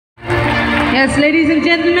Yes, ladies and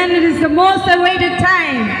gentlemen, it is the most awaited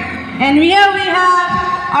time. And here we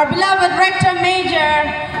have our beloved Rector Major,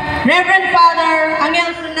 Reverend Father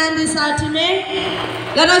Angel Fernandez Altime.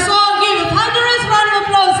 Let us all give a thunderous round of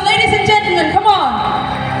applause. Ladies and gentlemen, come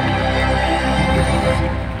on.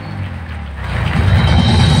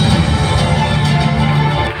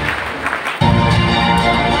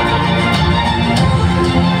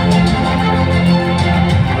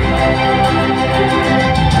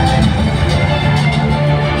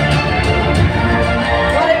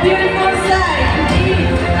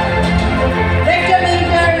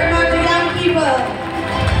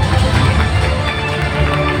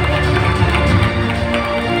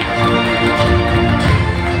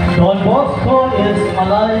 Don Bosco is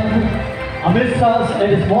alive amidst us at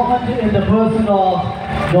this moment in the person of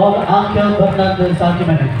Don Angel Fernandez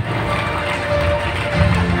Altime.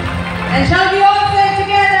 And shall we all say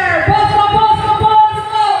together, Bosco, Bosco,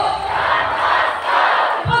 Bosco!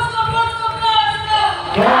 Bosco, Bosco, Bosco!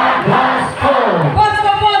 Don Bosco!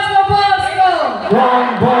 Bosco, Bosco, Bosco! Don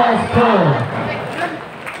Bosco!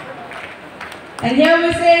 And here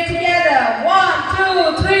we say together,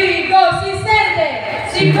 1, 2, 3, go!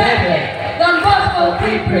 Si verde, Don Bosco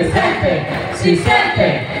qui presente. Si sente,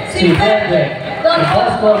 si vede, Don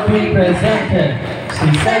Bosco qui presente. Si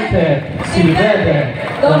sente, si vede,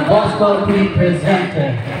 Don Bosco qui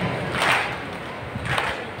presente.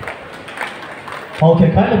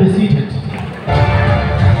 Okay, kind of be seated.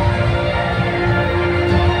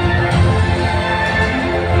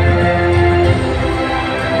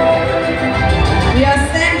 We are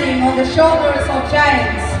standing on the shoulders of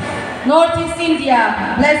giants. Northeast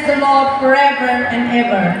India, bless the Lord forever and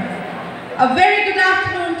ever. A very good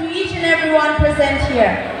afternoon to each and everyone present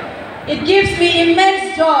here. It gives me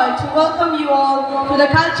immense joy to welcome you all to the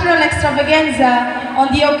Cultural Extravaganza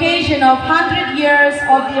on the occasion of 100 years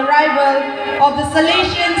of the arrival of the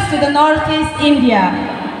Salesians to the Northeast India.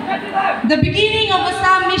 The beginning of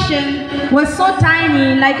Assam mission was so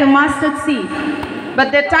tiny like a mustard seed,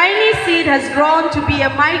 but the tiny seed has grown to be a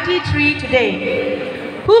mighty tree today.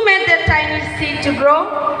 Who made that tiny seed to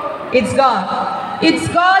grow? It's God. It's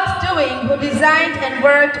God's doing who designed and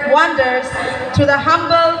worked wonders through the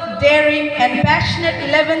humble, daring and passionate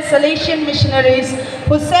 11 Salesian missionaries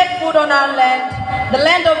who set foot on our land, the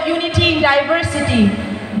land of unity in diversity,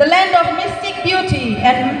 the land of mystic beauty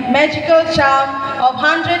and magical charm of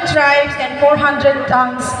 100 tribes and 400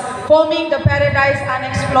 tongues, forming the paradise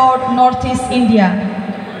unexplored Northeast India.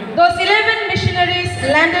 Those 11 missionaries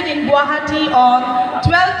landed in Guwahati on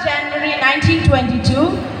 12 January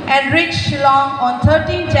 1922 and reached Shillong on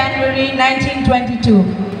 13 January 1922.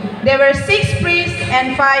 There were 6 priests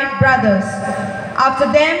and 5 brothers.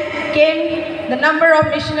 After them came the number of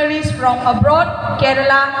missionaries from abroad,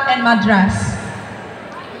 Kerala and Madras.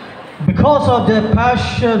 Because of their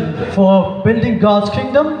passion for building God's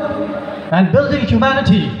kingdom and building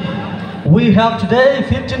humanity, we have today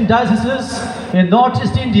 15 dioceses in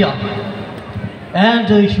Northeast India and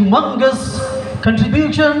a humongous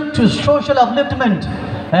contribution to social upliftment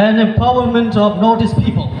and empowerment of Northeast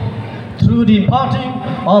people through the imparting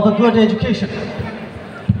of a good education.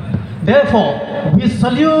 Therefore, we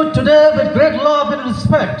salute today with great love and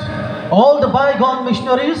respect all the bygone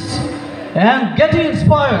missionaries, and getting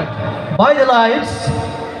inspired by their lives,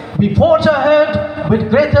 we forge ahead with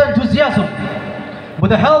greater enthusiasm with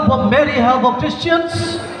the help of Mary, help of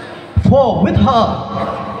Christians, for with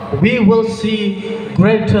her we will see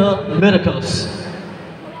greater miracles.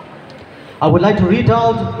 I would like to read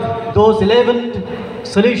out those 11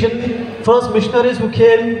 Salesian first missionaries who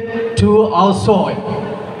came to our soil.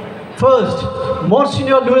 First,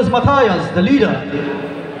 Monsignor Luis Matthias, the leader.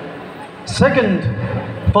 Second,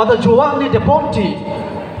 Father Giovanni De Ponti.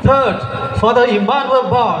 Third, Father Emmanuel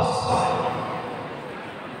Bas.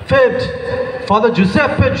 Fifth, Father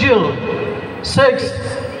Giuseppe Gil. Sixth,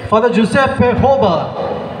 Father Giuseppe Hoba.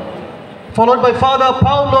 Followed by Father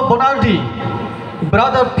Paolo Bonardi,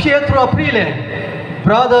 Brother Pietro Aprile,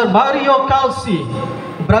 Brother Mario Calci,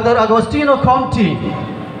 Brother Agostino Conti,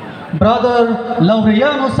 Brother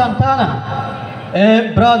Laureano Santana,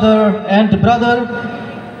 and Brother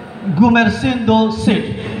Gumercindo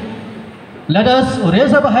Sid. Let us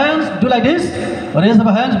raise up our hands, do like this, raise up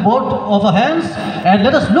our hands, both of our hands, and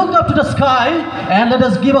let us look up to the sky, and let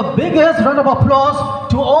us give a biggest round of applause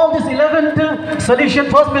to all these 11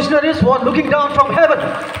 Salesian first missionaries who are looking down from heaven.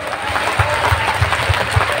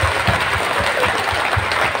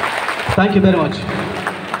 Thank you very much.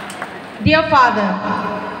 Dear Father,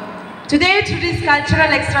 today through this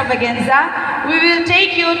cultural extravaganza, we will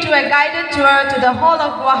take you to a guided tour to the whole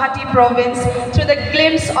of Guwahati province through the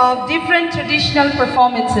glimpse of different traditional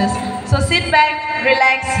performances, So sit back,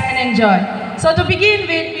 relax, and enjoy. So to begin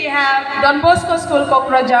with, we have Don Bosco School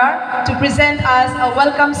Kokrajhar to present us a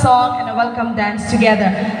welcome song and a welcome dance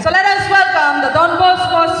together. So let us welcome the Don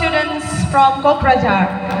Bosco students from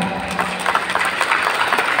Kokrajhar.